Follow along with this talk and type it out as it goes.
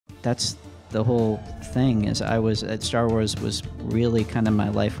that's the whole thing. Is Star Wars was really kind of my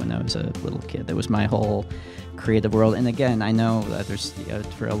life when I was a little kid. That was my whole creative world. And again, I know that there's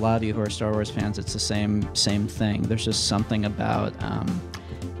for a lot of you who are Star Wars fans, it's the same thing. There's just something about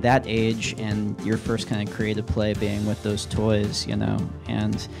that age and your first kind of creative play being with those toys, you know.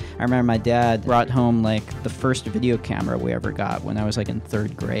 And I remember my dad brought home like the first video camera we ever got when I was like in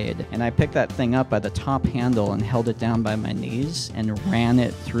 3rd grade, and I picked that thing up by the top handle and held it down by my knees and ran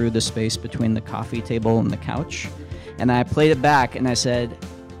it through the space between the coffee table and the couch, and I played it back and I said,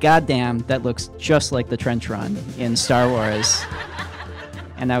 "God damn, that looks just like the trench run in Star Wars."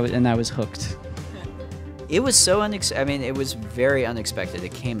 and I was hooked. It was so I mean, it was very unexpected.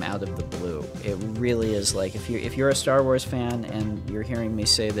 It came out of the blue. It really is like, if you're a Star Wars fan and you're hearing me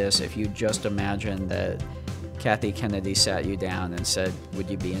say this, if you just imagine that Kathy Kennedy sat you down and said, "Would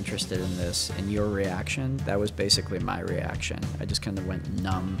you be interested in this?" and your reaction, that was basically my reaction. I just kind of went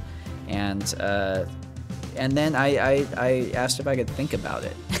numb, and then I asked if I could think about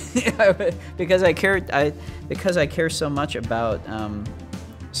it because I care so much about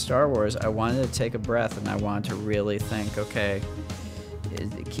Star Wars. I wanted to take a breath and I wanted to really think, okay,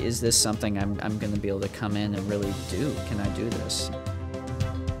 is this something I'm going to be able to come in and really do? Can I do this?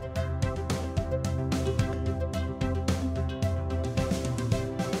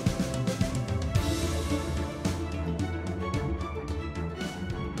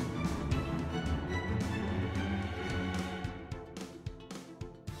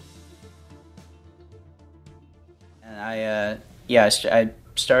 And I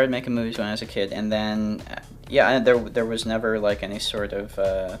started making movies when I was a kid, and then there was never like any sort of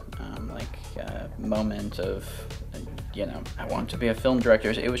moment of, you know, I want to be a film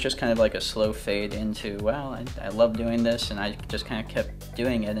director. It was just kind of like a slow fade into, well, I love doing this, and I just kind of kept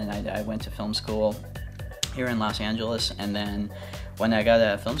doing it. And I went to film school here in Los Angeles, and then when I got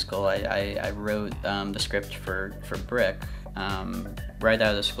out of film school, I wrote the script for Brick right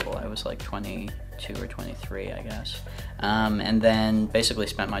out of school. I was like 22 or 23, I guess, and then basically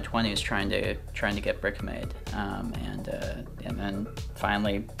spent my 20s trying to get Brick made, and then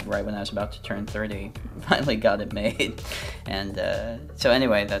finally, right when I was about to turn 30, finally got it made. And so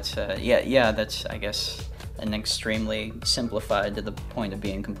anyway, that's that's, I guess, an extremely simplified to the point of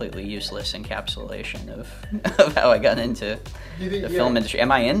being completely useless encapsulation of how I got into the film industry.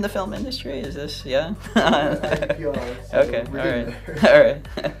 Am I in the film industry? Is this, yeah? Okay, all right.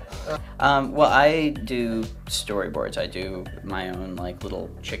 Well, I do storyboards. I do my own like little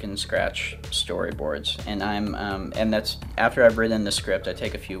chicken scratch storyboards, and and that's after I've written the script. I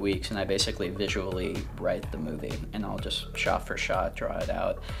take a few weeks and I basically visually write the movie, and I'll just shot for shot draw it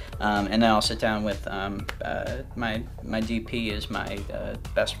out, and then I'll sit down with my DP is my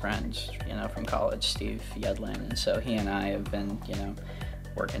best friend, you know, from college, Steve Yedlin, and so he and I have been, you know,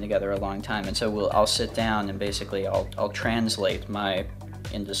 working together a long time, and so I'll sit down and basically I'll translate my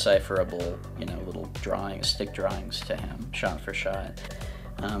indecipherable, you know, little drawings, stick drawings to him, shot for shot.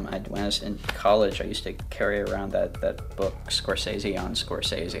 When I was in college, I used to carry around that book, Scorsese on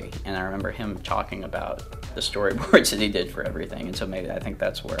Scorsese, and I remember him talking about the storyboards that he did for everything, and so maybe I think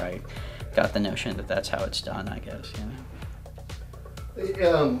that's where I got the notion that that's how it's done, I guess, you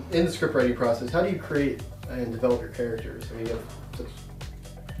know. In the script writing process, how do you create and develop your characters? I mean, you have such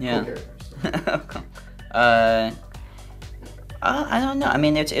cool characters. I don't know. I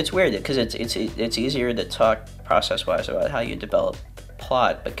mean, it's weird because it's easier to talk process-wise about how you develop the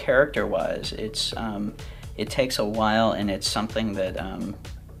plot, but character-wise, it takes a while, and it's something that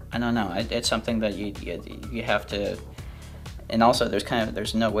I don't know. It's something that you have to, and also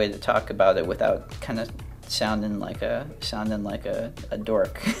there's no way to talk about it without kind of sounding like a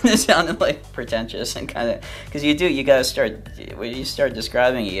dork, sounding like pretentious, and kind of, because you gotta start, when you start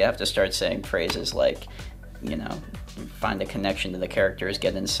describing it, you have to start saying phrases like, you know, find a connection to the characters,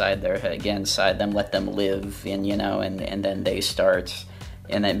 get inside their head, get inside them, let them live, and you know, and then they start,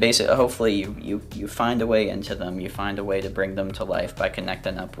 and then basically, hopefully, you find a way into them, you find a way to bring them to life by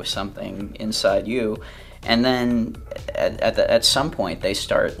connecting up with something inside you, and then at some point they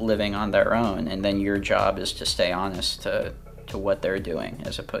start living on their own, and then your job is to stay honest to what they're doing,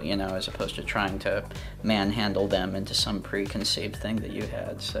 as opposed to trying to manhandle them into some preconceived thing that you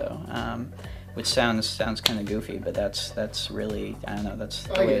had. So. Which sounds kind of goofy, but that's really, I don't know, that's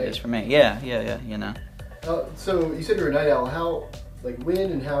the way it is for me. Yeah, you know. So you said you're a night owl. When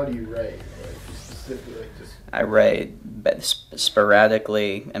and how do you write? Specifically, I write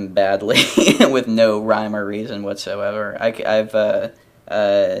sporadically and badly with no rhyme or reason whatsoever. I don't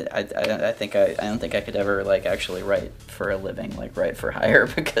think I could ever actually write for a living, write for hire,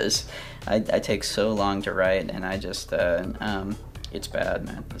 because I take so long to write, and I just it's bad,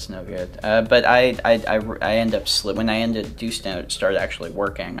 man. It's no good. But I end up when I start actually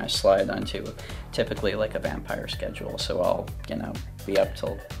working, I slide onto typically like a vampire schedule. So I'll be up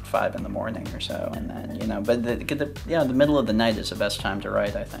till 5 in the morning or so, and then but the middle of the night is the best time to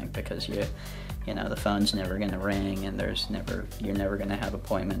write, I think, because the phone's never going to ring, and you're never going to have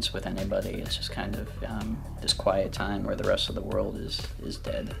appointments with anybody. It's just kind of this quiet time where the rest of the world is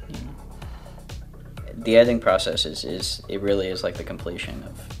dead. The editing process it really is like the completion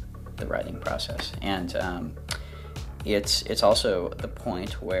of the writing process, and it's also the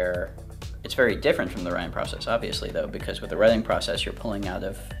point where it's very different from the writing process, obviously, though, because with the writing process you're pulling out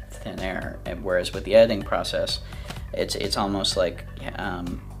of thin air, and whereas with the editing process, it's almost like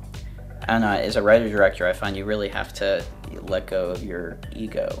I don't know, as a writer-director, I find you really have to let go of your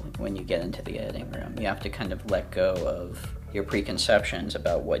ego when you get into the editing room. You have to kind of let go of your preconceptions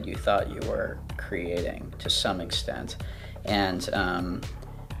about what you thought you were creating to some extent. And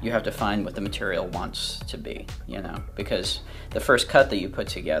you have to find what the material wants to be, because the first cut that you put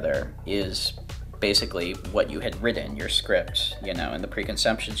together is basically what you had written, your script, and the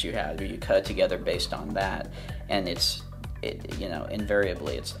preconceptions you had, you cut it together based on that, and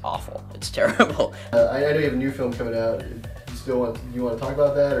invariably it's awful. It's terrible. I know you have a new film coming out. You want to talk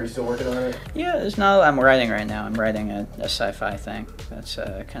about that, or are you still working on it? Yeah, I'm writing right now. I'm writing a sci-fi thing. That's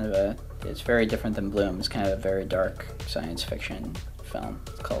it's very different than Bloom. It's kind of a very dark science fiction film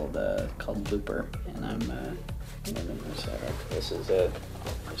called Looper, and I'm this is a.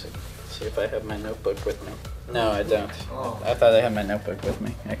 See if I have my notebook with me. No, I don't. Oh. I thought I had my notebook with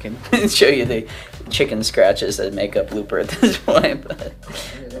me. I can show you the chicken scratches that make up Looper at this point. But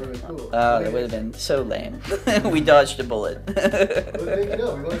yeah, that would have been cool. That would have been so lame. We dodged a bullet. We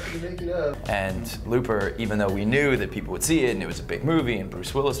wanted to be making up. And Looper, even though we knew that people would see it and it was a big movie and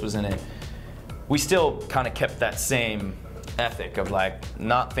Bruce Willis was in it, we still kind of kept that same ethic of like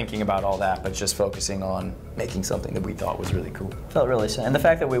not thinking about all that, but just focusing on making something that we thought was really cool. Felt really sad, and the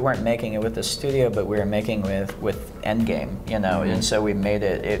fact that we weren't making it with the studio, but we were making with Endgame, and so we made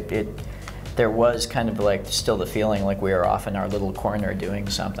it. There was kind of like still the feeling like we were off in our little corner doing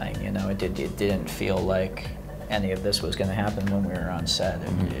something. It didn't feel like any of this was going to happen when we were on set.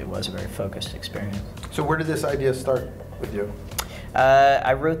 It was a very focused experience. So where did this idea start with you?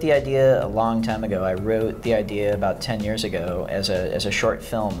 I wrote the idea a long time ago. I wrote the idea about 10 years ago as a short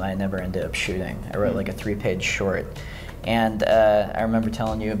film that I never ended up shooting. I wrote like a 3-page short. And I remember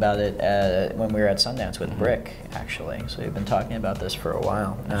telling you about it when we were at Sundance with Brick, actually. So we've been talking about this for a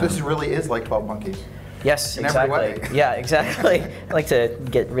while. So this really is like 12 Monkeys? Yes, in exactly. every way. Yeah, exactly. I like to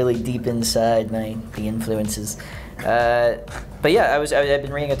get really deep inside the influences. But yeah, I've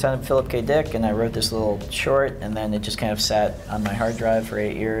been reading a ton of Philip K. Dick, and I wrote this little short, and then it just kind of sat on my hard drive for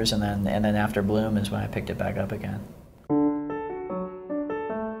 8 years, and then after Bloom is when I picked it back up again.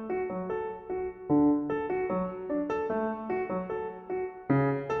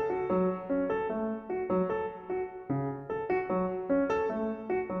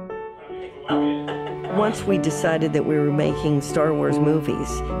 Once we decided that we were making Star Wars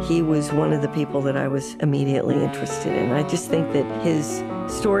movies, he was one of the people that I was immediately interested in. I just think that his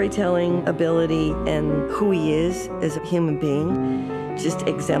storytelling ability and who he is as a human being just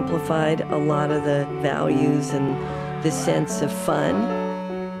exemplified a lot of the values and the sense of fun.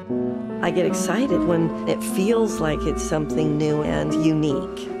 I get excited when it feels like it's something new and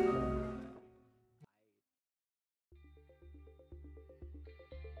unique.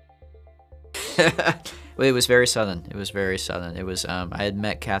 Well, it was very sudden. It was very sudden. It was. I had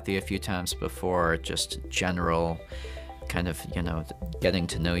met Kathy a few times before, just general, kind of getting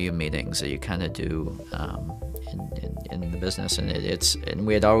to know you meetings that you kind of do in the business, and and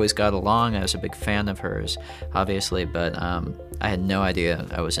we had always got along. I was a big fan of hers, obviously, but I had no idea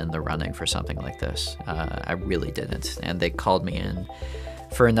I was in the running for something like this. I really didn't, and they called me in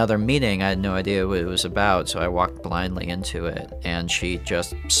for another meeting. I had no idea what it was about, so I walked blindly into it, and she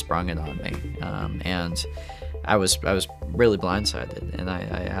just sprung it on me, and I was really blindsided, and I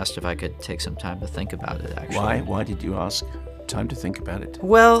asked if I could take some time to think about it, actually. Why did you ask time to think about it?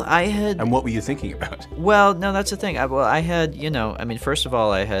 Well, I had... And what were you thinking about? Well, no, that's the thing. I had, first of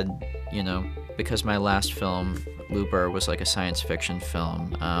all, I had, because my last film, Looper, was like a science fiction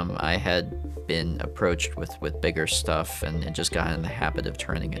film, I had been approached with bigger stuff and just got in the habit of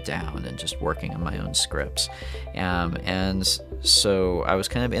turning it down and just working on my own scripts. And so I was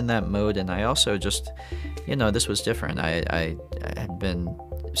kind of in that mode, and I also just, this was different. I had been...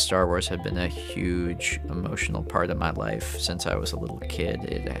 Star Wars had been a huge emotional part of my life since I was a little kid.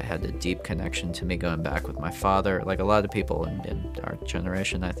 It had a deep connection to me going back with my father, like a lot of people in our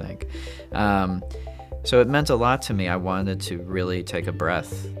generation, I think. So it meant a lot to me. I wanted to really take a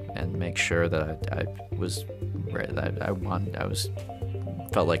breath and make sure that I was ready, that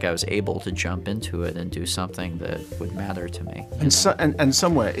felt like I was able to jump into it and do something that would matter to me. And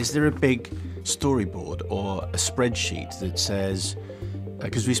somewhere, is there a big storyboard or a spreadsheet that says,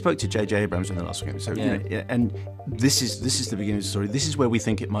 because we spoke to J.J. Abrams in the last game, so Yeah. you know, and this is the beginning of the story. This is where we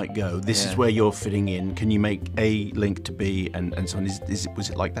think it might go. This Yeah. is where you're fitting in. Can you make A link to B and so on? Was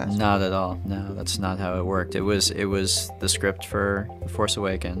it like that? Not at all. No, that's not how it worked. It was the script for Force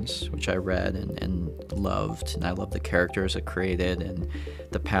Awakens, which I read and loved, and I loved the characters it created and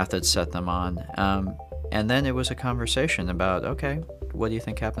the path it set them on. And then it was a conversation about, okay, what do you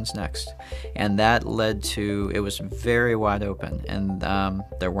think happens next? And that led to, it was very wide open, and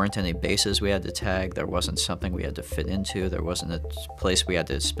there weren't any bases we had to tag. There wasn't something we had to fit into. There wasn't a place we had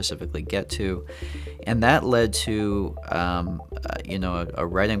to specifically get to. And that led to, a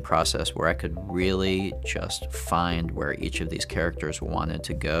writing process where I could really just find where each of these characters wanted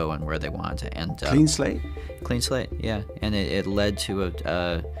to go and where they wanted to end up. Clean slate? Clean slate, yeah. And it led to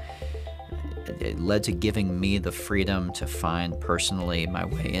it led to giving me the freedom to find personally my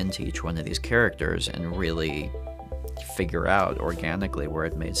way into each one of these characters and really figure out organically where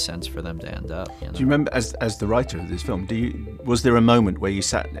it made sense for them to end up. You know? Do you remember, as the writer of this film, was there a moment where you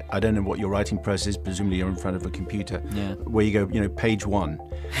sat, I don't know what your writing process is, presumably you're in front of a computer, Yeah. where you go, page 1,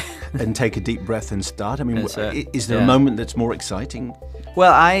 and take a deep breath and start? I mean, is there Yeah. a moment that's more exciting?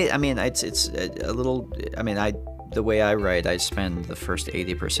 Well, I mean, it's a little. I mean, the way I write, I spend the first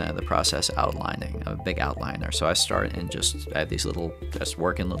 80% of the process outlining. I'm a big outliner, so I start and I have these just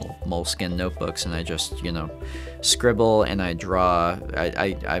working little moleskin notebooks, and I just, scribble and I draw.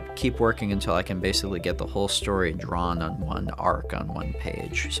 I keep working until I can basically get the whole story drawn on one arc on one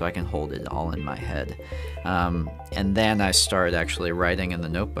page, so I can hold it all in my head. And then I start actually writing in the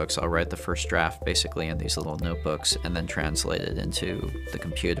notebooks. I'll write the first draft basically in these little notebooks and then translate it into the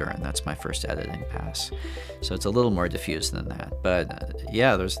computer, and that's my first editing pass. So it's a little more diffused than that. But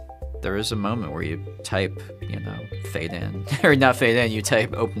there is a moment where you type, fade in, or not fade in, you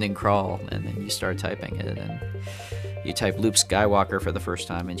type opening crawl, and then you start typing it, and you type Luke Skywalker for the first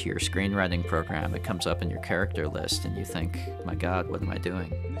time into your screenwriting program. It comes up in your character list, and you think, my God, what am I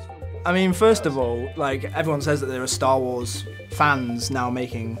doing? I mean, first of all, like, everyone says that there are Star Wars fans now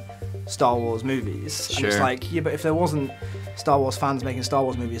making Star Wars movies. Sure. And it's like, yeah, but if there wasn't Star Wars fans making Star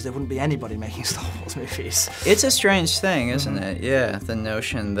Wars movies, there wouldn't be anybody making Star Wars movies. It's a strange thing, isn't it? Yeah, the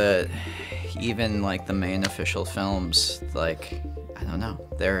notion that even, like, the main official films, like, I don't know,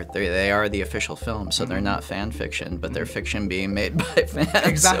 they are the official films, so they're not fan fiction, but they're fiction being made by fans.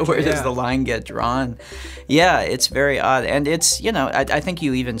 Exactly, So where does yeah. the line get drawn? Yeah, it's very odd, and it's, I think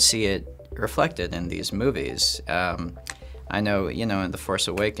you even see it reflected in these movies. I know, in The Force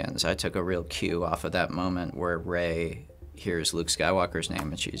Awakens, I took a real cue off of that moment where Rey hears Luke Skywalker's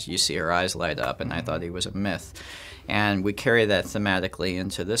name, and you see her eyes light up, and I thought he was a myth. And we carry that thematically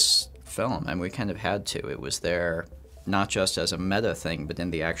into this film, and we kind of had to. It was there not just as a meta thing, but in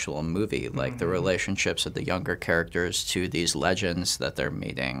the actual movie, like the relationships of the younger characters to these legends that they're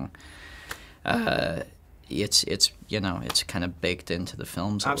meeting. It's kind of baked into the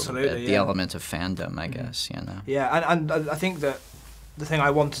films a Absolutely, little bit. The yeah. element of fandom, I guess, Yeah, and I think that the thing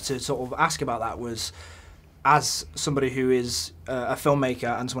I wanted to sort of ask about that was, as somebody who is a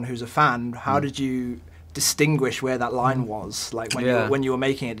filmmaker and someone who's a fan, how did you distinguish where that line was? Like when you were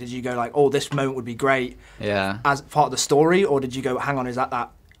making it, did you go like, oh, this moment would be great as part of the story, or did you go, hang on, is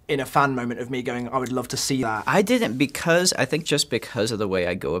that in a fan moment of me going, I would love to see that? I didn't, because I think just because of the way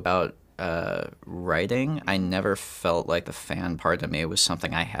I go about writing, I never felt like the fan part of me was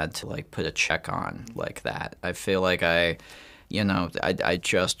something I had to like put a check on like that. I feel like I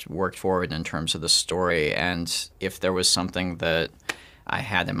just worked forward in terms of the story, and if there was something that I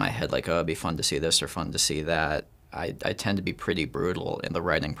had in my head like, oh, it'd be fun to see this or fun to see that, I tend to be pretty brutal in the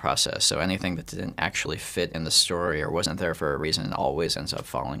writing process. So anything that didn't actually fit in the story or wasn't there for a reason always ends up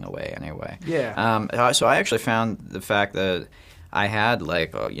falling away anyway. Yeah. So I actually found the fact that I had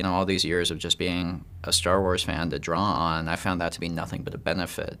all these years of just being a Star Wars fan to draw on, I found that to be nothing but a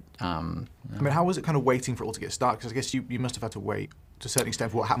benefit. I mean, how was it kind of waiting for it all to get started? Because I guess you must have had to wait to a certain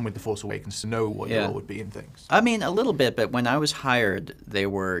extent for what happened with The Force Awakens to know what your role would be in things. I mean, a little bit, but when I was hired, they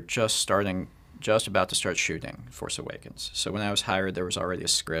were just about to start shooting Force Awakens. So when I was hired, there was already a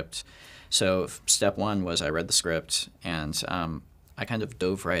script. So step one was I read the script, and I kind of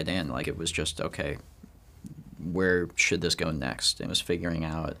dove right in. Like, it was just, okay, where should this go next? It was figuring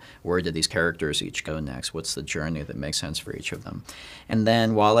out where did these characters each go next? What's the journey that makes sense for each of them? And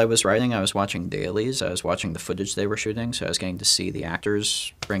then while I was writing, I was watching dailies. I was watching the footage they were shooting, so I was getting to see the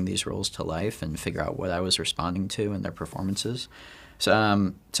actors bring these roles to life and figure out what I was responding to in their performances. So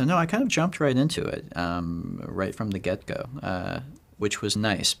no, I kind of jumped right into it, right from the get-go, which was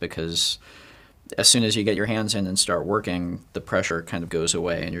nice because as soon as you get your hands in and start working, the pressure kind of goes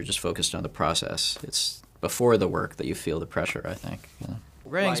away and you're just focused on the process. It's before the work that you feel the pressure, I think.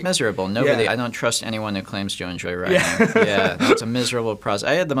 Writing's miserable. Nobody. I don't trust anyone who claims to enjoy writing. Yeah, no, it's a miserable process.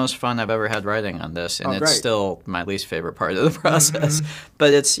 I had the most fun I've ever had writing on this, and it's still my least favorite part of the process.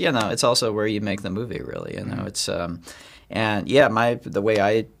 But it's it's also where you make the movie, really. It's and yeah, the way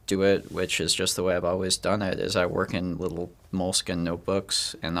I do it, which is just the way I've always done it, is I work in little moleskin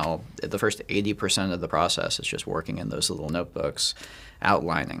notebooks, and the first 80% of the process is just working in those little notebooks.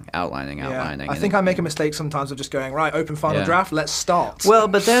 Outlining. I think I make a mistake sometimes of just going, right, open final draft, let's start. Well,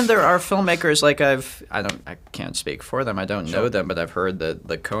 but then there are filmmakers like I can't speak for them, I don't know them, but I've heard that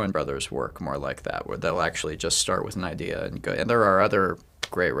the Coen brothers work more like that, where they'll actually just start with an idea and go. And there are other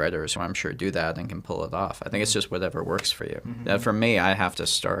great writers who I'm sure do that and can pull it off. I think it's just whatever works for you. For me, I have to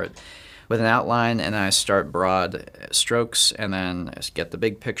start with an outline, and I start broad strokes, and then get the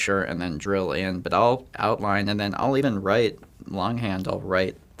big picture, and then drill in. But I'll outline, and then I'll even write longhand. I'll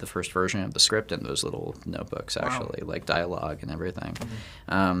write the first version of the script in those little notebooks, actually, like dialogue and everything.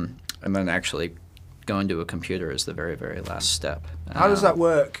 And then actually go into a computer is the very, very last step. How does that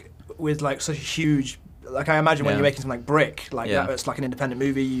work with like such a huge? Like I imagine when you're making something like Brick, like that, it's like an independent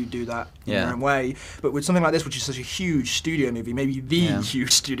movie, you do that in your own way. But with something like this, which is such a huge studio movie, maybe the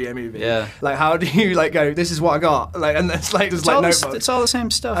huge studio movie, like how do you like go, this is what I got? Like, and it's like, there's like notebooks. It's all the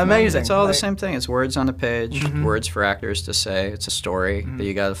same stuff. Amazing. Man. It's all the same thing. It's words on a page, words for actors to say. It's a story that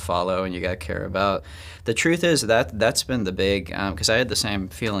you got to follow and you got to care about. The truth is that's been the big, because I had the same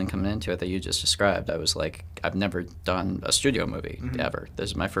feeling coming into it that you just described. I was like, I've never done a studio movie ever.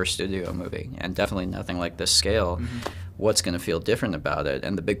 This is my first studio movie, and definitely nothing like this scale. What's going to feel different about it?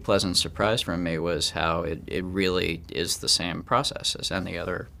 And the big pleasant surprise for me was how it really is the same process as any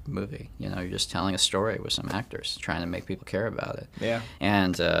other movie. You're just telling a story with some actors, trying to make people care about it. Yeah.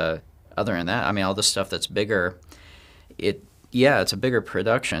 And other than that, I mean, all the stuff that's bigger, it's a bigger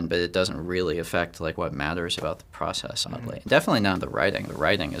production, but it doesn't really affect like what matters about the process, oddly. Definitely not the writing. The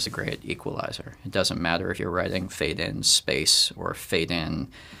writing is a great equalizer. It doesn't matter if you're writing fade in space or fade in,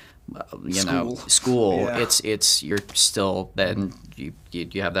 school. Yeah. It's you're still then you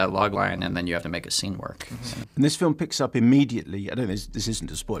have that log line, and then you have to make a scene work. And this film picks up immediately. I don't know. This isn't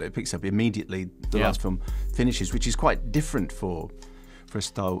a spoiler. It picks up immediately. The last film finishes, which is quite different for a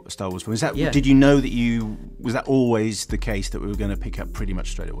Star Wars film. Is that did you know that was that always the case that we were going to pick up pretty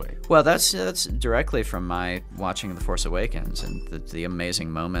much straight away? Well, that's directly from my watching The Force Awakens and the amazing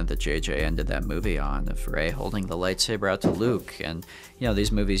moment that JJ ended that movie on, of Rey holding the lightsaber out to Luke. And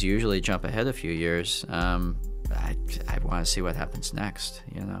these movies usually jump ahead a few years. I want to see what happens next.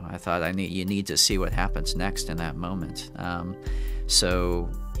 I thought you need to see what happens next in that moment. So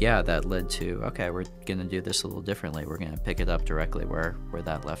yeah, that led to, okay, we're going to do this a little differently. We're going to pick it up directly where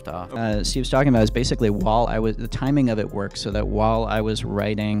that left off. Steve's talking about is basically the timing of it worked so that while I was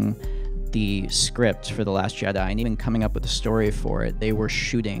writing the script for The Last Jedi and even coming up with a story for it, they were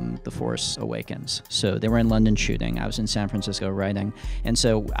shooting The Force Awakens. So they were in London shooting. I was in San Francisco writing. And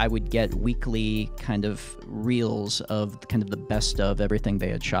so I would get weekly kind of reels of kind of the best of everything they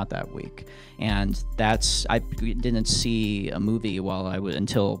had shot that week. And I didn't see a movie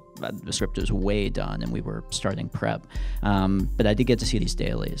until the script was way done and we were starting prep. But I did get to see these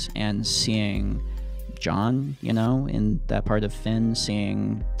dailies, and seeing John, in that part of Finn,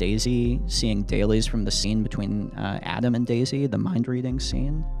 seeing Daisy, seeing dailies from the scene between Adam and Daisy, the mind-reading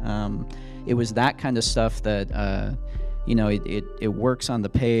scene. It was that kind of stuff that, it works on the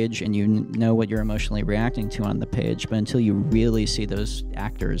page and you know what you're emotionally reacting to on the page, but until you really see those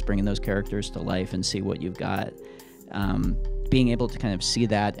actors bringing those characters to life and see what you've got, being able to kind of see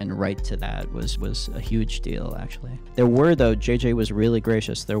that and write to that was a huge deal, actually. There were, though, JJ was really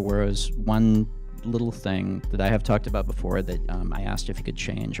gracious. There was one little thing that I have talked about before that I asked if he could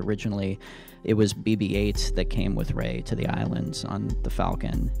change. Originally, it was BB-8 that came with Rey to the islands on the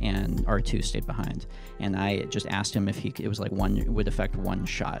Falcon, and R2 stayed behind. And I just asked him if it was like it would affect one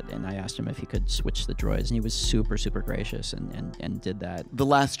shot, and I asked him if he could switch the droids, and he was super, super gracious and did that. The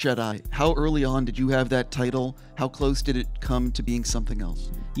Last Jedi, how early on did you have that title? How close did it come to being something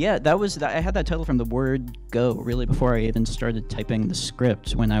else? Yeah, I had that title from the word go, really before I even started typing the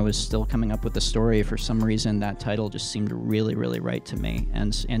script. When I was still coming up with the story, for some reason that title just seemed really, really right to me,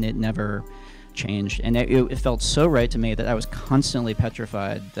 and it never changed. And it felt so right to me that I was constantly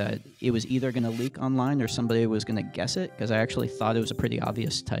petrified that it was either going to leak online or somebody was going to guess it, because I actually thought it was a pretty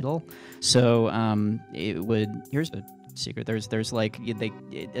obvious title. So here's a secret.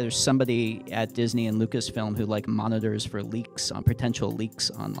 There's somebody at Disney and Lucasfilm who like monitors for leaks on potential leaks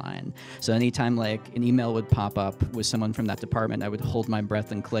online. So anytime like an email would pop up with someone from that department, I would hold my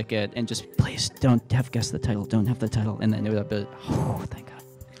breath and click it and just, please don't have guessed the title, don't have the title, and then it would be, oh, thank God.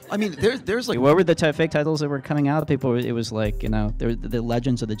 I mean, there's like... What were the fake titles that were coming out? People, it was like, the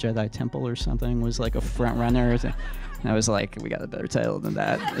Legends of the Jedi Temple or something was like a front runner. And I was like, we got a better title than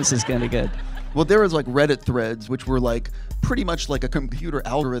that. This is gonna be good. Well, there was like Reddit threads, which were like pretty much like a computer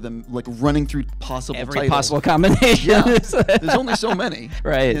algorithm, like running through possible Every titles. Possible combination. Yeah, there's only so many.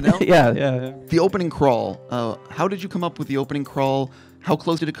 Right. You know? Yeah. The opening crawl. How did you come up with the opening crawl? How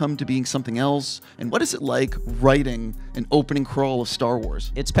close did it come to being something else? And what is it like writing an opening crawl of Star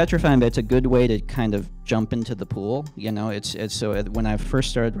Wars? It's petrifying, but it's a good way to kind of jump into the pool. It's so when I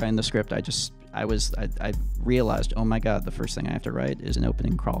first started writing the script, I realized, oh my God, the first thing I have to write is an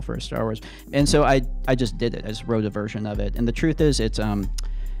opening crawl for a Star Wars. And so I just did it. I just wrote a version of it. And the truth is,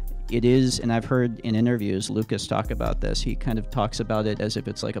 it is, and I've heard in interviews Lucas talk about this, he kind of talks about it as if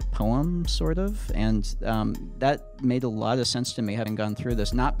it's like a poem, sort of. And that made a lot of sense to me, having gone through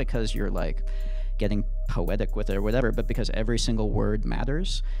this, not because you're like getting poetic with it or whatever, but because every single word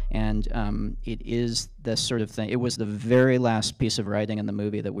matters. And it is this sort of thing. It was the very last piece of writing in the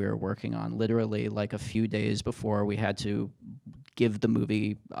movie that we were working on, literally like a few days before we had to give the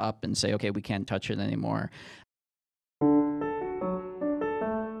movie up and say, okay, we can't touch it anymore.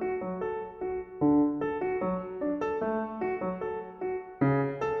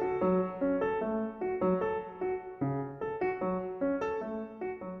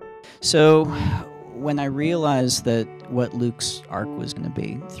 So when I realized that what Luke's arc was going to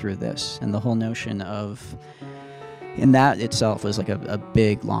be through this, and the whole notion of, and that itself was like a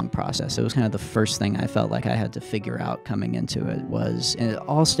big, long process. It was kind of the first thing I felt like I had to figure out coming into it was, and it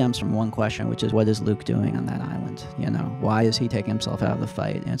all stems from one question, which is, what is Luke doing on that island? Why is he taking himself out of the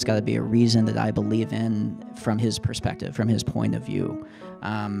fight? And it's got to be a reason that I believe in from his perspective, from his point of view,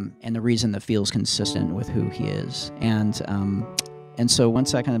 and the reason that feels consistent with who he is. And so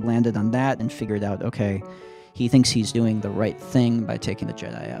once I kind of landed on that and figured out, okay, he thinks he's doing the right thing by taking the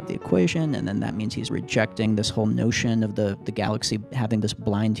Jedi out of the equation, and then that means he's rejecting this whole notion of the galaxy having this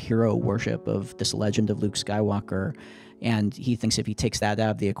blind hero worship of this legend of Luke Skywalker. And he thinks if he takes that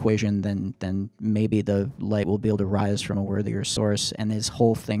out of the equation, then maybe the light will be able to rise from a worthier source. And his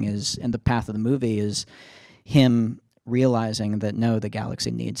whole thing is, and the path of the movie is him realizing that no, the galaxy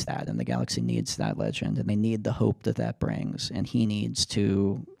needs that, and the galaxy needs that legend, and they need the hope that brings, and he needs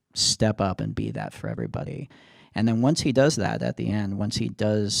to step up and be that for everybody. And then once he does that at the end, once he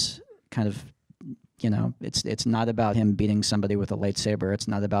does kind of, it's not about him beating somebody with a lightsaber, it's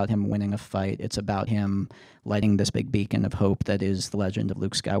not about him winning a fight, it's about him lighting this big beacon of hope that is the legend of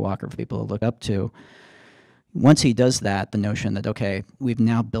Luke Skywalker for people to look up to. Once he does that, the notion that, okay, we've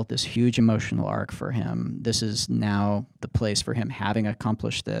now built this huge emotional arc for him. This is now the place for him having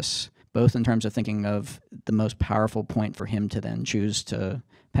accomplished this, both in terms of thinking of the most powerful point for him to then choose to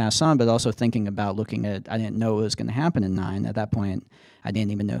pass on, but also thinking about looking at, I didn't know what was going to happen in 9. At that point, I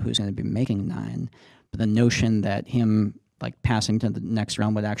didn't even know who was going to be making 9. But the notion that him like passing to the next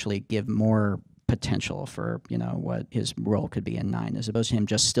realm would actually give more potential for what his role could be in 9, as opposed to him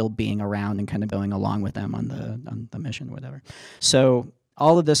just still being around and kind of going along with them on the mission, whatever. So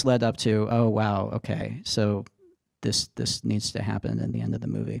all of this led up to, oh wow, okay, so this needs to happen in the end of the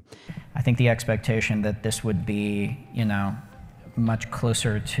movie. I think the expectation that this would be much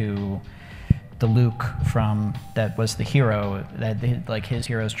closer to the Luke from that was the hero, that like his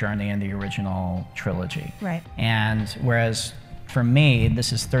hero's journey in the original trilogy, right? And whereas for me,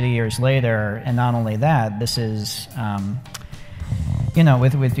 this is 30 years later, and not only that, this is,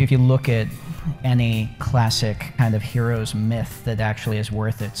 if you look at any classic kind of hero's myth that actually is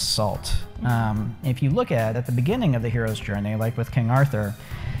worth its salt. If you look at the beginning of the hero's journey, like with King Arthur,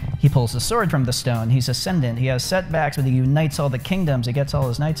 he pulls the sword from the stone, he's ascendant, he has setbacks, but he unites all the kingdoms, he gets all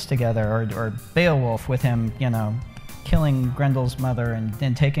his knights together, or Beowulf with him, killing Grendel's mother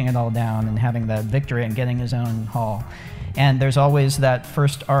and taking it all down and having that victory and getting his own hall. And there's always that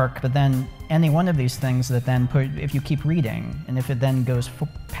first arc, but then any one of these things that then if you keep reading, and if it then goes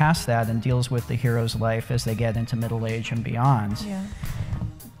past that and deals with the hero's life as they get into middle age and beyond,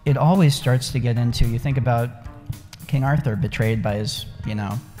 it always starts to get into, you think about King Arthur betrayed by his,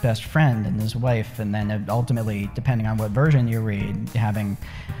 best friend and his wife, and then ultimately, depending on what version you read,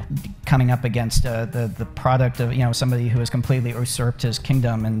 coming up against the product of, somebody who has completely usurped his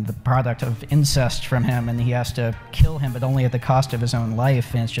kingdom and the product of incest from him, and he has to kill him, but only at the cost of his own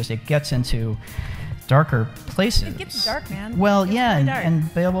life. And it gets into darker places. It gets dark, man. Well, yeah,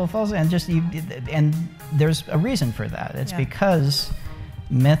 and Beowulf falls, and and there's a reason for that. It's because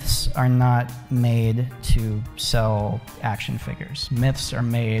myths are not made to sell action figures. Myths are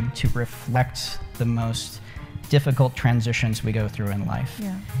made to reflect the most difficult transitions we go through in life.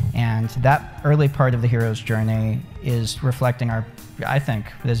 Yeah. And that early part of the hero's journey is reflecting I think,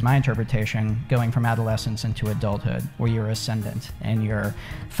 this is my interpretation, going from adolescence into adulthood, where you're ascendant and you're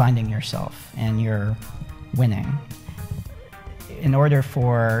finding yourself and you're winning. In order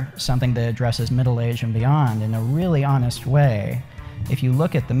for something that addresses middle age and beyond in a really honest way, if you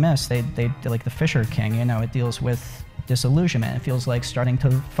look at the myths, they like the Fisher King, it deals with disillusionment. It feels like starting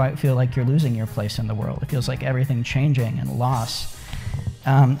to feel like you're losing your place in the world. It feels like everything changing and loss.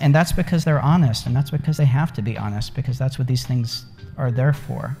 And that's because they're honest, and that's because they have to be honest, because that's what these things are there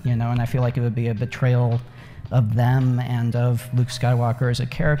for, and I feel like it would be a betrayal of them and of Luke Skywalker as a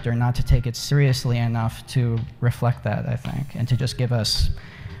character not to take it seriously enough to reflect that, I think, and to just give us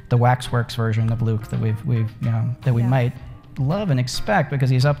the waxworks version of Luke that we might love and expect, because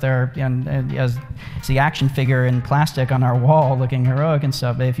he's up there and as it's the action figure in plastic on our wall looking heroic and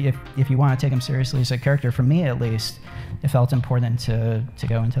stuff. But if you want to take him seriously as a character, for me at least, it felt important to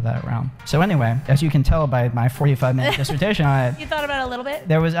go into that realm. So anyway, as you can tell by my 45-minute dissertation on it, you thought about it a little bit?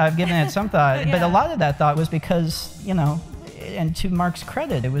 I've given it some thought, but a lot of that thought was because, and to Mark's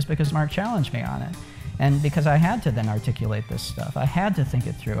credit, it was because Mark challenged me on it. And because I had to then articulate this stuff. I had to think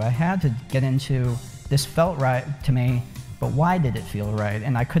it through. I had to get into, this felt right to me, but why did it feel right?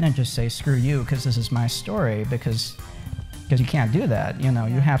 And I couldn't just say, screw you, because this is my story, because you can't do that. You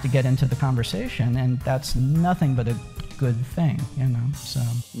have to get into the conversation, and that's nothing but a good thing, so.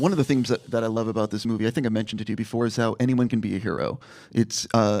 One of the things that I love about this movie, I think I mentioned it to you before, is how anyone can be a hero. It's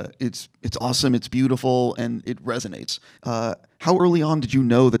awesome, it's beautiful, and it resonates. How early on did you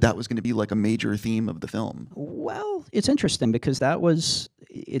know that was going to be like a major theme of the film? Well, it's interesting, because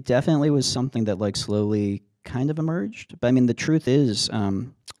it definitely was something that slowly kind of emerged. But I mean, the truth is,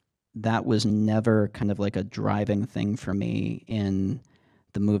 that was never kind of like a driving thing for me in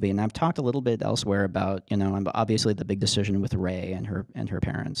the movie. And I've talked a little bit elsewhere about, obviously the big decision with Rey and her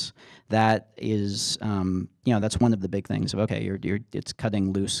parents. That is, that's one of the big things of, okay, it's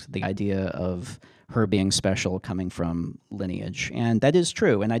cutting loose the idea of her being special coming from lineage. And that is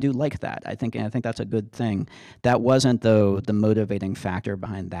true, and I do like that. I think that's a good thing. That wasn't, though, the motivating factor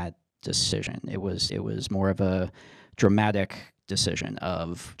behind that decision. It was more of a dramatic decision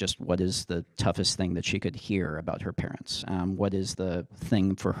of just what is the toughest thing that she could hear about her parents. What is the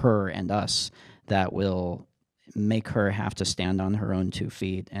thing for her and us that will make her have to stand on her own 2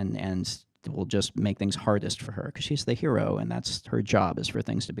 feet and will just make things hardest for her, because she's the hero and that's her job, is for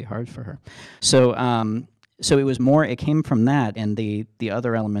things to be hard for her. So it was more, it came from that, and the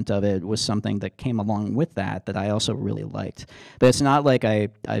other element of it was something that came along with that I also really liked. But it's not like I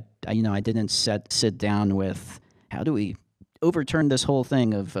didn't sit down with, how do we overturn this whole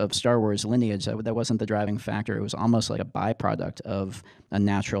thing of Star Wars lineage? That wasn't the driving factor. It was almost like a byproduct of a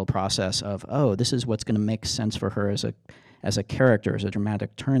natural process of, oh, this is what's going to make sense for her as a character, as a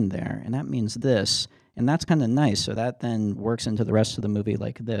dramatic turn there, and that means this, and that's kind of nice. So that then works into the rest of the movie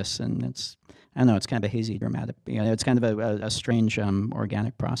like this, and it's kind of a hazy, dramatic. It's kind of a strange,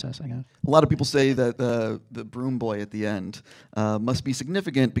 organic process, I guess. A lot of people say that the broom boy at the end must be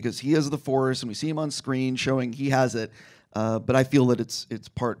significant because he has the Force, and we see him on screen showing he has it. But I feel that it's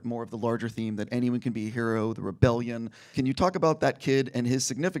part more of the larger theme that anyone can be a hero, the rebellion. Can you talk about that kid and his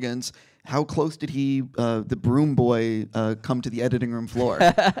significance? How close did the broom boy, come to the editing room floor?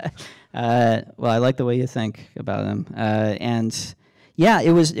 Well, I like the way you think about him, and. Yeah,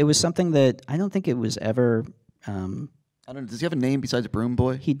 it was something that I don't think it was ever. I don't know. Does he have a name besides Broom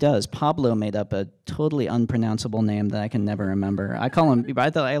Boy? He does. Pablo made up a totally unpronounceable name that I can never remember. I call him.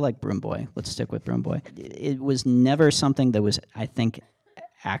 I like Broom Boy. Let's stick with Broom Boy. It was never something that was, I think,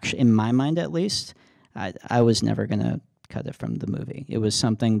 actually in my mind at least, I was never gonna cut it from the movie. It was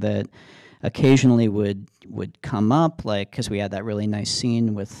something that occasionally would come up, like, because we had that really nice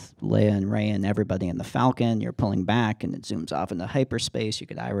scene with Leia and Rey and everybody in the Falcon. You're pulling back and it zooms off into hyperspace. You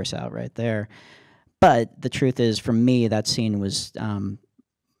could iris out right there. But the truth is, for me, that scene was,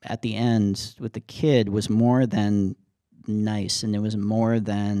 at the end with the kid, was more than nice, and it was more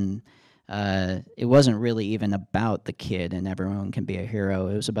than it wasn't really even about the kid and everyone can be a hero.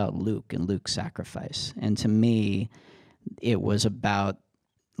 It was about Luke and Luke's sacrifice. And to me, it was about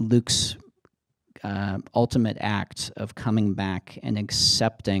Luke's ultimate act of coming back and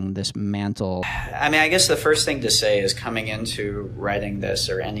accepting this mantle. I mean, I guess the first thing to say is coming into writing this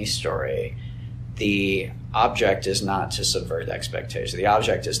or any story, the object is not to subvert expectations. The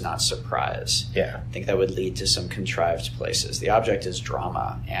object is not surprise. Yeah. I think that would lead to some contrived places. The object is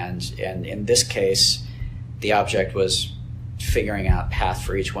drama. And in this case, the object was figuring out path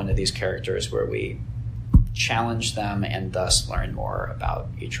for each one of these characters where we challenge them and thus learn more about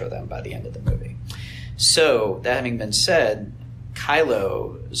each of them by the end of the movie. So, that having been said,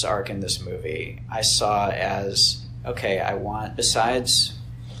 Kylo's arc in this movie I saw as, okay, I want, besides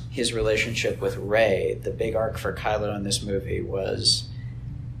his relationship with Rey, the big arc for Kylo in this movie was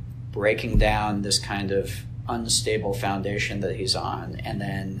breaking down this kind of unstable foundation that he's on and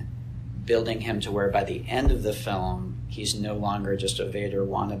then building him to where by the end of the film, he's no longer just a Vader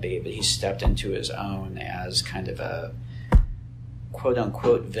wannabe, but he's stepped into his own as kind of a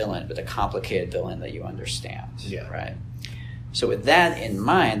quote-unquote villain, but a complicated villain that you understand, right? So with that in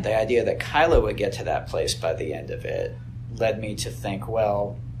mind, the idea that Kylo would get to that place by the end of it led me to think,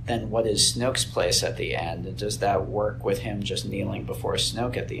 well, then what is Snoke's place at the end? And does that work with him just kneeling before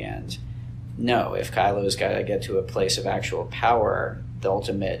Snoke at the end? No, if Kylo's got to get to a place of actual power, the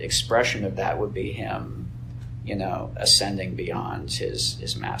ultimate expression of that would be him, you know, ascending beyond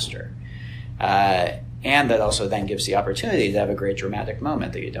his master. And that also then gives the opportunity to have a great dramatic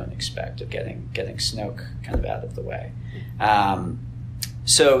moment that you don't expect of getting Snoke kind of out of the way.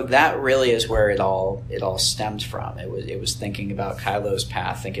 So that really is where it all stemmed from. It was thinking about Kylo's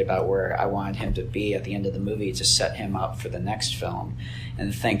path, thinking about where I wanted him to be at the end of the movie to set him up for the next film,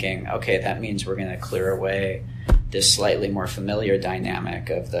 and thinking, okay, that means we're going to clear away this slightly more familiar dynamic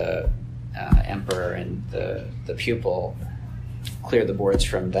of the Emperor and the pupil, clear the boards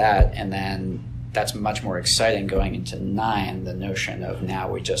from that, and then that's much more exciting going into 9, the notion of now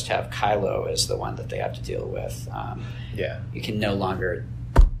we just have Kylo as the one that they have to deal with. You can no longer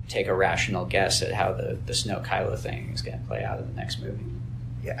take a rational guess at how the Snoke-Kylo thing is going to play out in the next movie.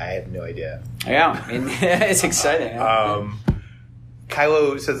 Yeah, I have no idea. Yeah, I mean, it's exciting.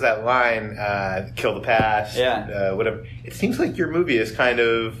 Kylo says that line, kill the past, whatever. It seems like your movie is kind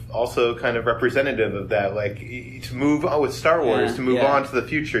of representative of that. Like, to move on with Star Wars, to move on to the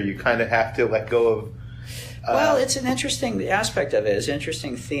future, you kind of have to let go of... well, it's an interesting aspect of it. It's an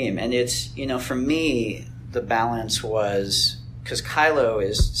interesting theme. And it's, you know, for me, the balance was... Because Kylo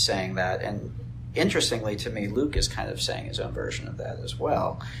is saying that, and interestingly to me, Luke is kind of saying his own version of that as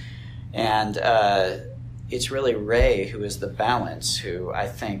well. And... it's really Rey who is the balance, who I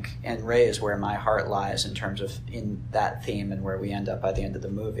think, and Rey is where my heart lies in terms of in that theme and where we end up by the end of the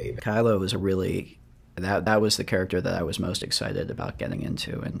movie. Kylo was a really, that was the character that I was most excited about getting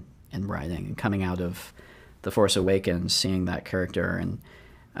into and writing, and coming out of The Force Awakens, seeing that character,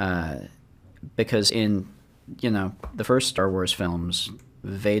 and because in, you know, the first Star Wars films,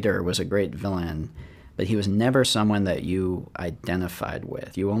 Vader was a great villain, but he was never someone that you identified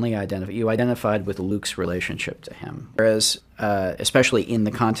with. You identified with Luke's relationship to him. Whereas, especially in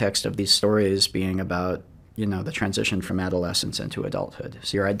the context of these stories being about, you know, the transition from adolescence into adulthood.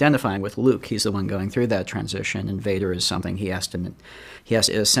 So you're identifying with Luke. He's the one going through that transition, and Vader is something he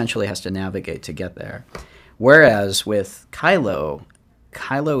essentially has to navigate to get there. Whereas with Kylo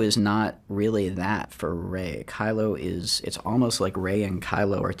is not really that for Rey. It's almost like Rey and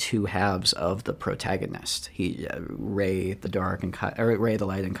Kylo are two halves of the protagonist. Rey the dark and Rey the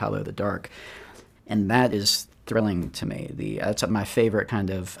light and Kylo the dark, and that is thrilling to me. That's my favorite kind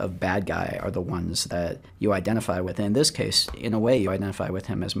of bad guy, are the ones that you identify with. And in this case, in a way, you identify with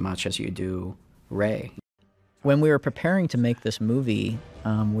him as much as you do Rey. When we were preparing to make this movie,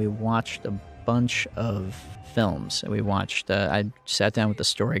 we watched a bunch of films. We watched, I sat down with the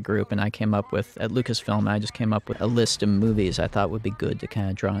story group, and I came up with, at Lucasfilm, I just came up with a list of movies I thought would be good to kind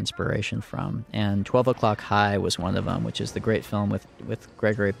of draw inspiration from. And 12 O'Clock High was one of them, which is the great film with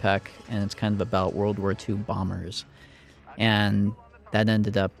Gregory Peck, and it's kind of about World War II bombers. And that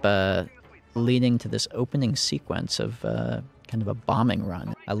ended up leading to this opening sequence of kind of a bombing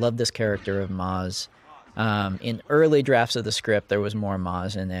run. I love this character of Maz. In early drafts of the script, there was more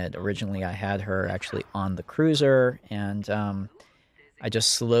Maz in it. Originally, I had her actually on the cruiser, and I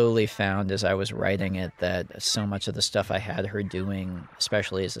just slowly found as I was writing it that so much of the stuff I had her doing,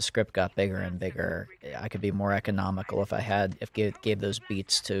 especially as the script got bigger and bigger, I could be more economical if gave those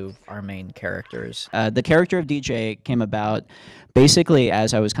beats to our main characters. The character of DJ came about basically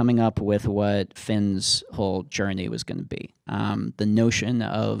as I was coming up with what Finn's whole journey was going to be. The notion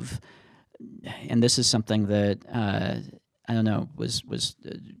of and this is something that I don't know, was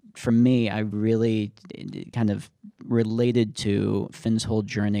for me, I really kind of related to Finn's whole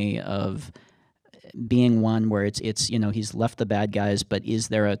journey of being one where it's you know, he's left the bad guys, but is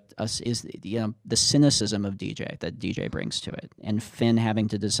there is you know, the cynicism of DJ that DJ brings to it, and Finn having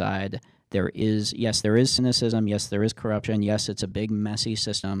to decide, there is cynicism, yes there is corruption, yes it's a big messy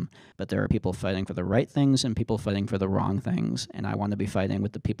system, but there are people fighting for the right things and people fighting for the wrong things, and I want to be fighting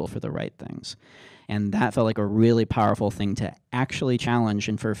with the people for the right things. And that felt like a really powerful thing to actually challenge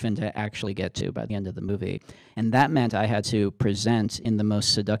and for Finn to actually get to by the end of the movie. And that meant I had to present in the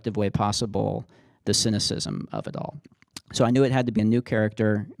most seductive way possible the cynicism of it all. So I knew it had to be a new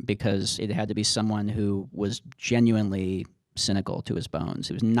character because it had to be someone who was genuinely cynical to his bones.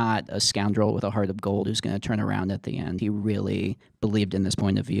 He was not a scoundrel with a heart of gold who's going to turn around at the end. He really believed in this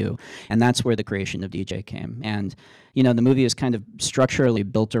point of view. And that's where the creation of DJ came. And, you know, the movie is kind of structurally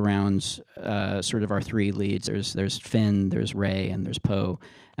built around sort of our three leads. There's Finn, there's Rey, and there's Poe.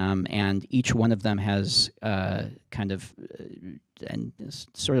 And each one of them has kind of and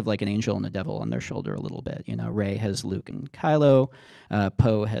sort of like an angel and a devil on their shoulder a little bit. You know, Rey has Luke and Kylo,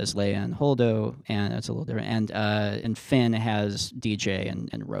 Poe has Leia and Holdo, and it's a little different. And Finn has DJ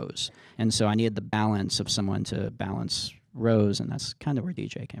and Rose. And so I needed the balance of someone to balance Rose, and that's kind of where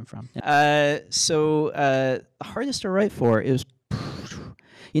DJ came from. The hardest to write for is,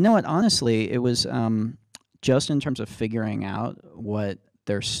 you know what? Honestly, it was just in terms of figuring out what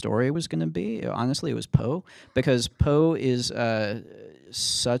their story was going to be. Honestly, it was Poe, because Poe is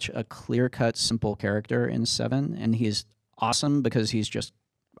such a clear-cut, simple character in 7, and he's awesome because he's just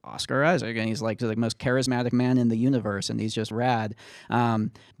Oscar Isaac, and he's like the most charismatic man in the universe, and he's just rad.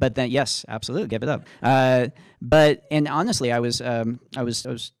 But then, yes, absolutely, give it up. And honestly, I was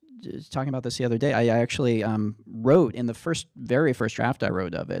talking about this the other day. I actually wrote in the very first draft I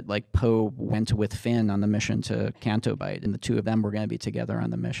wrote of it, like Poe went with Finn on the mission to Canto Bight, and the two of them were going to be together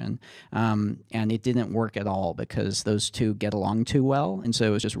on the mission. And it didn't work at all because those two get along too well, and so it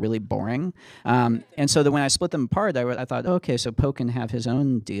was just really boring. And so when I split them apart, I thought, okay, so Poe can have his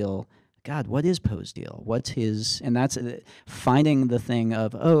own deal. God, what is Poe's deal? What's his? And that's finding the thing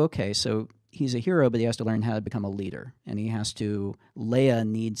of, oh, okay, so he's a hero, but he has to learn how to become a leader. And Leia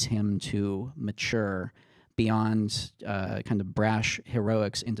needs him to mature beyond kind of brash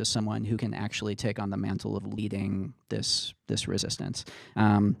heroics into someone who can actually take on the mantle of leading this resistance.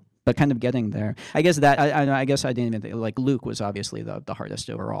 But kind of getting there. I guess I didn't even think, like, Luke was obviously the hardest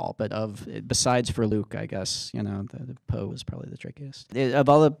overall, but besides for Luke, I guess, you know, the Poe was probably the trickiest. Of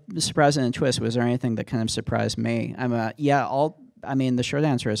all the surprises and twists, was there anything that kind of surprised me? The short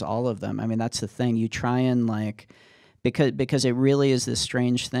answer is all of them. I mean, that's the thing. You try and because it really is this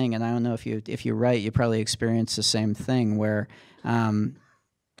strange thing, and I don't know if you write, you probably experience the same thing where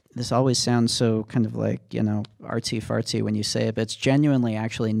this always sounds so kind of like, you know, artsy-fartsy when you say it, but it's genuinely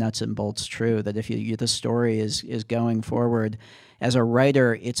actually nuts and bolts true that if the story is going forward, as a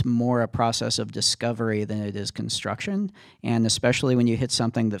writer, it's more a process of discovery than it is construction. And especially when you hit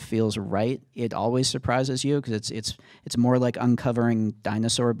something that feels right, it always surprises you because it's more like uncovering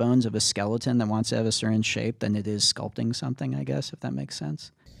dinosaur bones of a skeleton that wants to have a certain shape than it is sculpting something, I guess, if that makes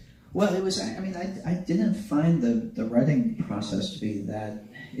sense. Well, it was, I didn't find the writing process to be that,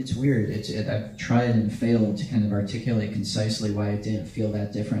 it's weird. I've tried and failed to kind of articulate concisely why it didn't feel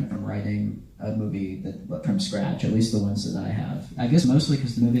that different from writing a movie from scratch, at least the ones that I have. I guess mostly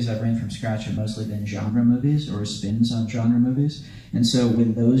because the movies I've written from scratch have mostly been genre movies or spins on genre movies. And so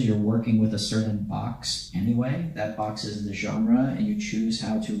with those, you're working with a certain box anyway. That box is the genre, and you choose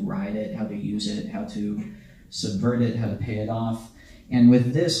how to ride it, how to use it, how to subvert it, how to pay it off. And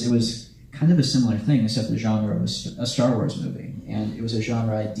with this, it was kind of a similar thing, except the genre was a Star Wars movie. And it was a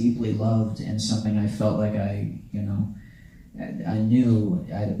genre I deeply loved and something I felt like I knew,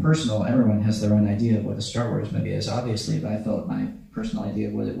 I had a personal, everyone has their own idea of what a Star Wars movie is, obviously, but I felt my personal idea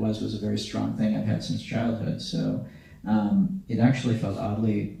of what it was a very strong thing I've had since childhood. So it actually felt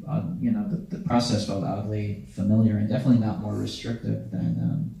oddly, the process felt oddly familiar and definitely not more restrictive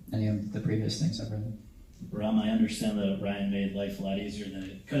than any of the previous things I've written. Ram, I understand that Rian made life a lot easier than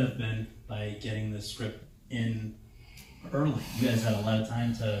it could have been by getting the script in early. You guys had a lot of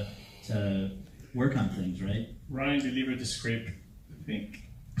time to work on things, right? Rian delivered the script, I think,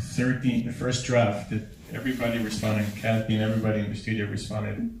 the first draft, that everybody responded, Kathy and everybody in the studio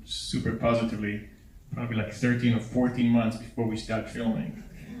responded super positively, probably like 13 or 14 months before we start filming,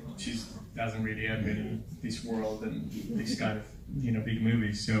 which doesn't really happen in this world and this kind of big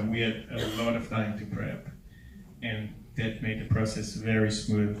movies. So we had a lot of time to prep, and that made the process very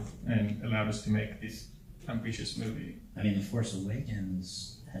smooth and allowed us to make this ambitious movie. I mean, The Force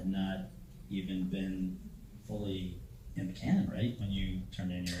Awakens had not even been fully in the canon, right? When you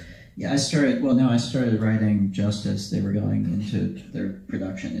turned in your... Yeah, I started writing just as they were going into their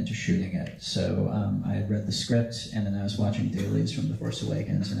production, into shooting it. So I had read the script, and then I was watching dailies from The Force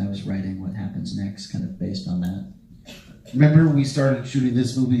Awakens, and I was writing what happens next, kind of based on that. Remember, we started shooting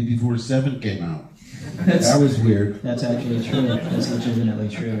this movie before 7 came out. That was weird. That's actually true. That's legitimately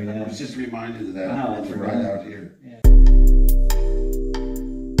true, yeah. I was just reminded of that. Wow, I forgot. Right out here. Yeah.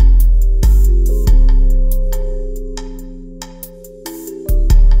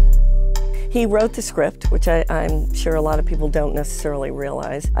 He wrote the script, which I'm sure a lot of people don't necessarily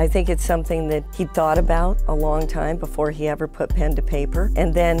realize. I think it's something that he thought about a long time before he ever put pen to paper.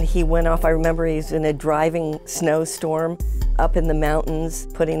 And then he went off. I remember he was in a driving snowstorm up in the mountains,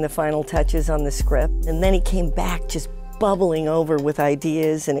 putting the final touches on the script. And then he came back just bubbling over with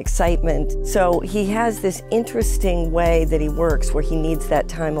ideas and excitement. So he has this interesting way that he works where he needs that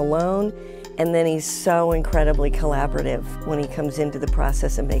time alone. And then he's so incredibly collaborative when he comes into the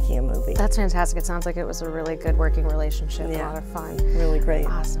process of making a movie. That's fantastic. It sounds like it was a really good working relationship, a lot of fun. Really great.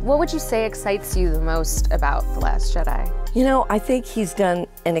 Awesome. What would you say excites you the most about The Last Jedi? You know, I think he's done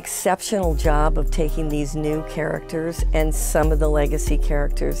an exceptional job of taking these new characters and some of the legacy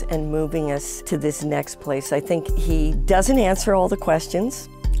characters and moving us to this next place. I think he doesn't answer all the questions.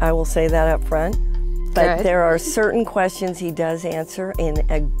 I will say that up front. But there are certain questions he does answer in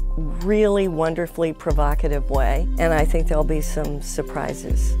a really wonderfully provocative way, and I think there'll be some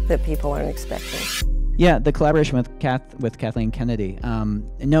surprises that people aren't expecting. Yeah, the collaboration with Kathleen Kennedy.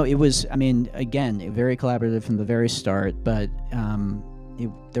 No, it was, I mean, again, very collaborative from the very start, but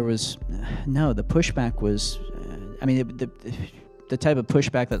there was, no, the pushback was, I mean, the type of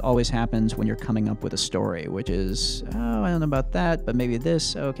pushback that always happens when you're coming up with a story, which is, oh, I don't know about that, but maybe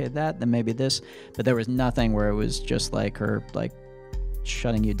this, okay, that, then maybe this. But there was nothing where it was just like her, like,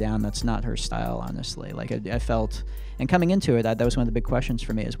 shutting you down. That's not her style, honestly. Like, I felt, and coming into it, that was one of the big questions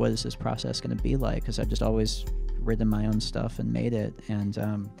for me, is what is this process going to be like? Because I've just always written my own stuff and made it. And,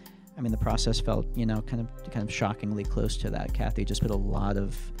 I mean, the process felt, you know, kind of shockingly close to that. Kathy just put a lot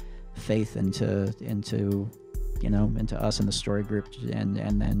of faith into you know, into us in the story group,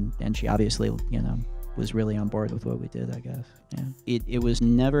 and she obviously, you know, was really on board with what we did, I guess. Yeah. It was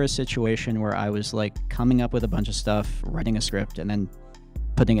never a situation where I was like coming up with a bunch of stuff, writing a script, and then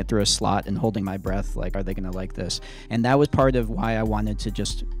putting it through a slot and holding my breath, like, are they going to like this? And that was part of why I wanted to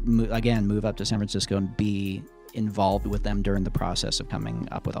just move up to San Francisco and be involved with them during the process of coming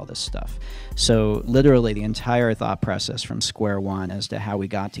up with all this stuff. So literally the entire thought process from square one as to how we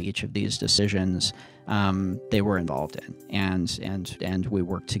got to each of these decisions, they were involved in, and we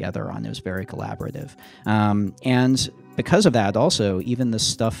worked together on. It was very collaborative, and because of that, also even the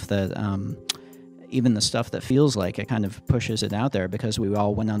stuff that feels like it kind of pushes it out there, because we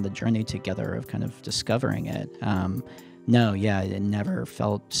all went on the journey together of kind of discovering it. No, yeah, it never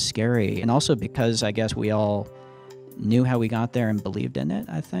felt scary, and also because I guess we all knew how we got there and believed in it,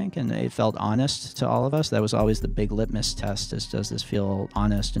 I think, and it felt honest to all of us. That was always the big litmus test, is does this feel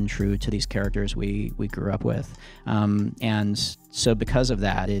honest and true to these characters we grew up with? And so because of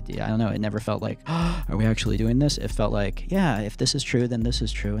that, I don't know, it never felt like, oh, are we actually doing this? It felt like, yeah, if this is true, then this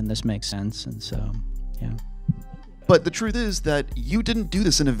is true, and this makes sense, and so, yeah. But the truth is that you didn't do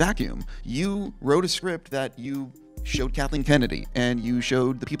this in a vacuum. You wrote a script that you showed Kathleen Kennedy, and you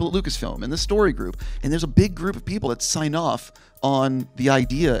showed the people at Lucasfilm and the story group, and there's a big group of people that sign off on the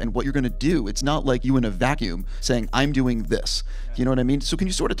idea and what you're going to do. It's not like you in a vacuum saying, I'm doing this. You know what I mean? So can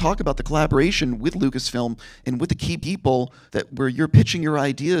you sort of talk about the collaboration with Lucasfilm and with the key people that where you're pitching your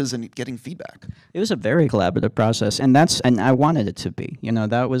ideas and getting feedback? It was a very collaborative process, and I wanted it to be. You know,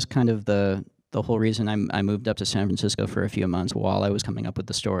 that was kind of the whole reason I moved up to San Francisco for a few months while I was coming up with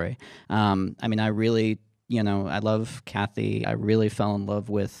the story. I mean, I really, you know, I love Kathy. I really fell in love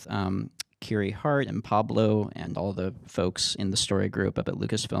with Kiri Hart and Pablo and all the folks in the story group up at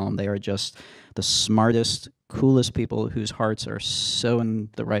Lucasfilm. They are just the smartest, coolest people whose hearts are so in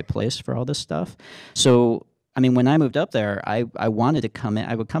the right place for all this stuff. So, I mean, when I moved up there, I wanted to come in.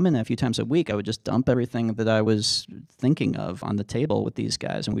 I would come in a few times a week. I would just dump everything that I was thinking of on the table with these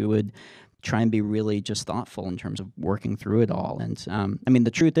guys, and we would try and be really just thoughtful in terms of working through it all. And I mean,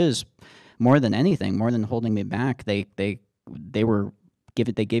 the truth is, more than anything, more than holding me back, they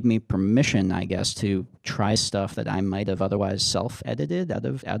gave me permission, I guess, to try stuff that I might have otherwise self-edited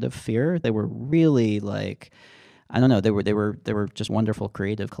out of fear. They were really like, I don't know, they were just wonderful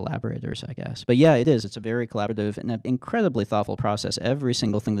creative collaborators, I guess. But yeah, it is. It's a very collaborative and an incredibly thoughtful process. Every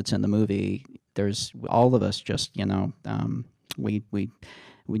single thing that's in the movie, there's all of us just, you know, we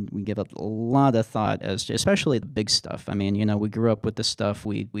give a lot of thought as to, especially the big stuff. I mean, you know, we grew up with this stuff.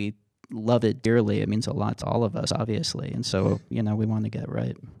 We love it dearly. It means a lot to all of us, obviously. And so, you know, we want to get it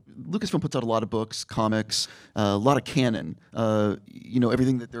right. Lucasfilm puts out a lot of books, comics, a lot of canon, you know,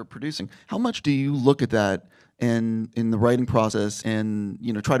 everything that they're producing. How much do you look at that and in the writing process and,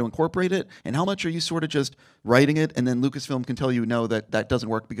 you know, try to incorporate it? And how much are you sort of just writing it and then Lucasfilm can tell you, no, that doesn't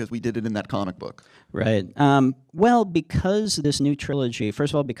work because we did it in that comic book? Right. Well, because this new trilogy,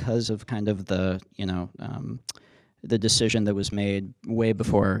 first of all, because of kind of the, you know, the decision that was made way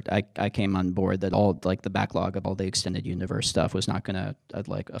before I came on board that all like the backlog of all the extended universe stuff was not going to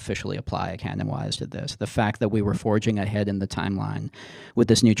like officially apply canon-wise to this. The fact that we were forging ahead in the timeline with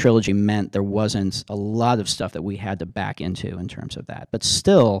this new trilogy meant there wasn't a lot of stuff that we had to back into in terms of that. But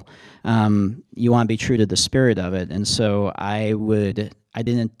still, you want to be true to the spirit of it, and so I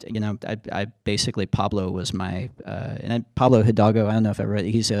didn't, you know, I basically, Pablo was my, and Pablo Hidalgo, I don't know if I read,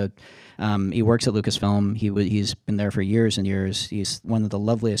 he's a, he works at Lucasfilm. He's been there for years and years. He's one of the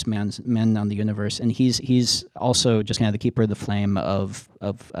loveliest men on the universe, and he's also just kind of the keeper of the flame of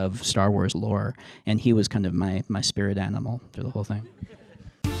Star Wars lore, and he was kind of my spirit animal through the whole thing.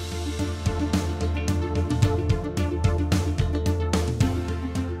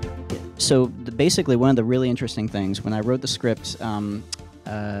 So basically, one of the really interesting things when I wrote the script,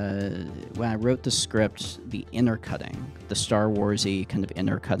 the intercutting, the Star Wars-y kind of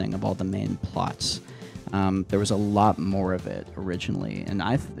intercutting of all the main plots, there was a lot more of it originally, and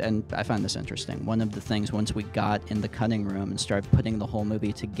I found this interesting. One of the things, once we got in the cutting room and started putting the whole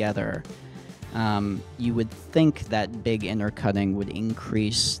movie together, you would think that big intercutting would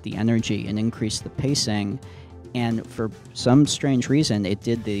increase the energy and increase the pacing. And for some strange reason, it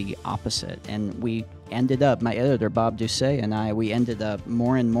did the opposite. And we ended up, my editor, Bob Doucet, and I, we ended up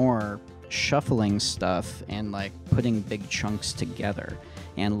more and more shuffling stuff and like putting big chunks together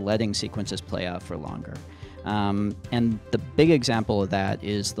and letting sequences play out for longer. And the big example of that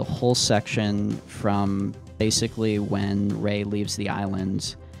is the whole section from basically when Rey leaves the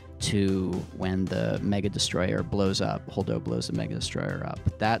island to when the Mega Destroyer blows up, Holdo blows the Mega Destroyer up.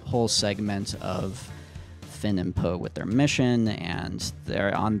 That whole segment of Finn and Poe with their mission, and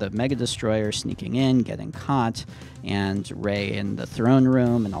they're on the Mega Destroyer sneaking in, getting caught, and Rey in the throne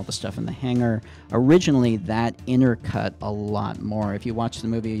room and all the stuff in the hangar. Originally, that intercut a lot more. If you watch the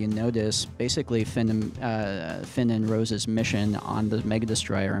movie, you notice basically Finn and Rose's mission on the Mega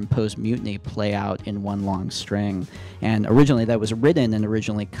Destroyer and Poe's mutiny play out in one long string. And originally, that was written and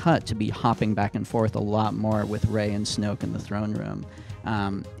originally cut to be hopping back and forth a lot more with Rey and Snoke in the throne room.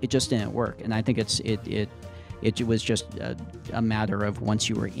 It just didn't work, and I think it was just a matter of once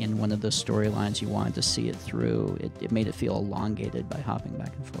you were in one of the storylines, you wanted to see it through. It made it feel elongated by hopping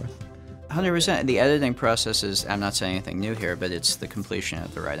back and forth. 100%. The editing process is, I'm not saying anything new here, but it's the completion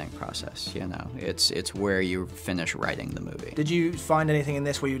of the writing process, you know. It's where you finish writing the movie. Did you find anything in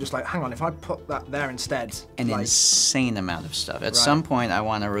this where you were just like, hang on, if I put that there instead? An insane amount of stuff. At some point, I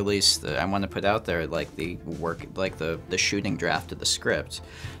want to release I want to put out there like the work, like the shooting draft of the script,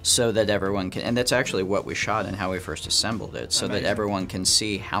 so that everyone can, and that's actually what we shot and how we first assembled it, so that everyone can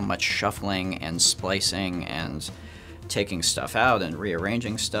see how much shuffling and splicing and taking stuff out and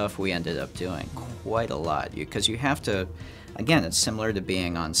rearranging stuff we ended up doing quite a lot, because you have to, again, it's similar to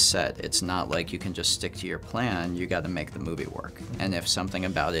being on set. It's not like you can just stick to your plan. You got to make the movie work, and if something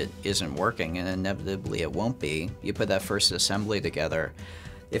about it isn't working, and inevitably it won't be, you put that first assembly together.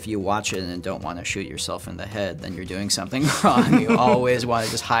 If you watch it and don't want to shoot yourself in the head, then you're doing something wrong. You always want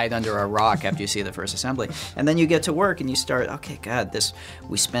to just hide under a rock after you see the first assembly. And then you get to work and you start, okay, God,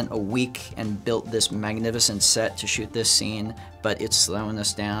 we spent a week and built this magnificent set to shoot this scene, but it's slowing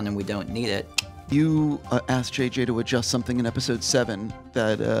us down and we don't need it. You asked JJ to adjust something in episode 7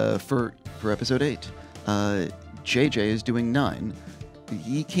 that for episode 8. JJ is doing 9.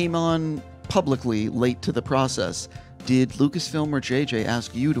 He came on publicly late to the process. Did Lucasfilm or JJ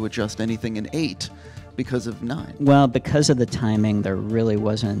ask you to adjust anything in 8 because of 9? Well, because of the timing, there really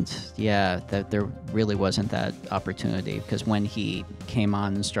wasn't, there really wasn't that opportunity, because when he came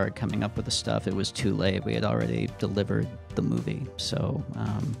on and started coming up with the stuff, it was too late. We had already delivered the movie. So,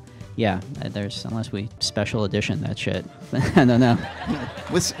 there's, unless we special edition that shit. I don't know. I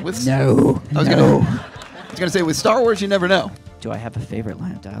was gonna say, with Star Wars, you never know. Do I have a favorite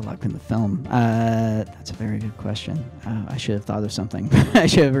line of dialogue in the film? That's a very good question. I should have thought of something. I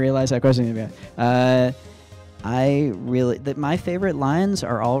should have realized that question. My favorite lines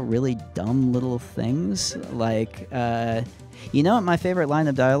are all really dumb little things. Like, you know what my favorite line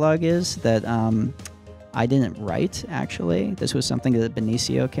of dialogue is that I didn't write, actually? This was something that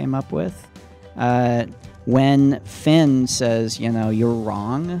Benicio came up with. When Finn says, you know, you're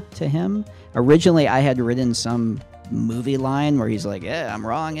wrong to him, originally I had written some movie line where he's like, yeah, I'm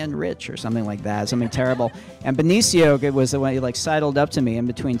wrong and rich or something like that, something terrible. And Benicio was the one, he like sidled up to me in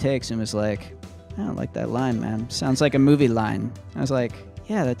between takes and was like, I don't like that line, man. Sounds like a movie line. I was like,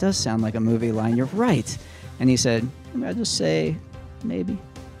 yeah, that does sound like a movie line. You're right. And he said, I'll just say maybe.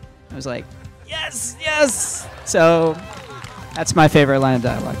 I was like, yes, yes. So that's my favorite line of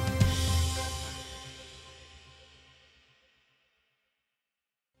dialogue.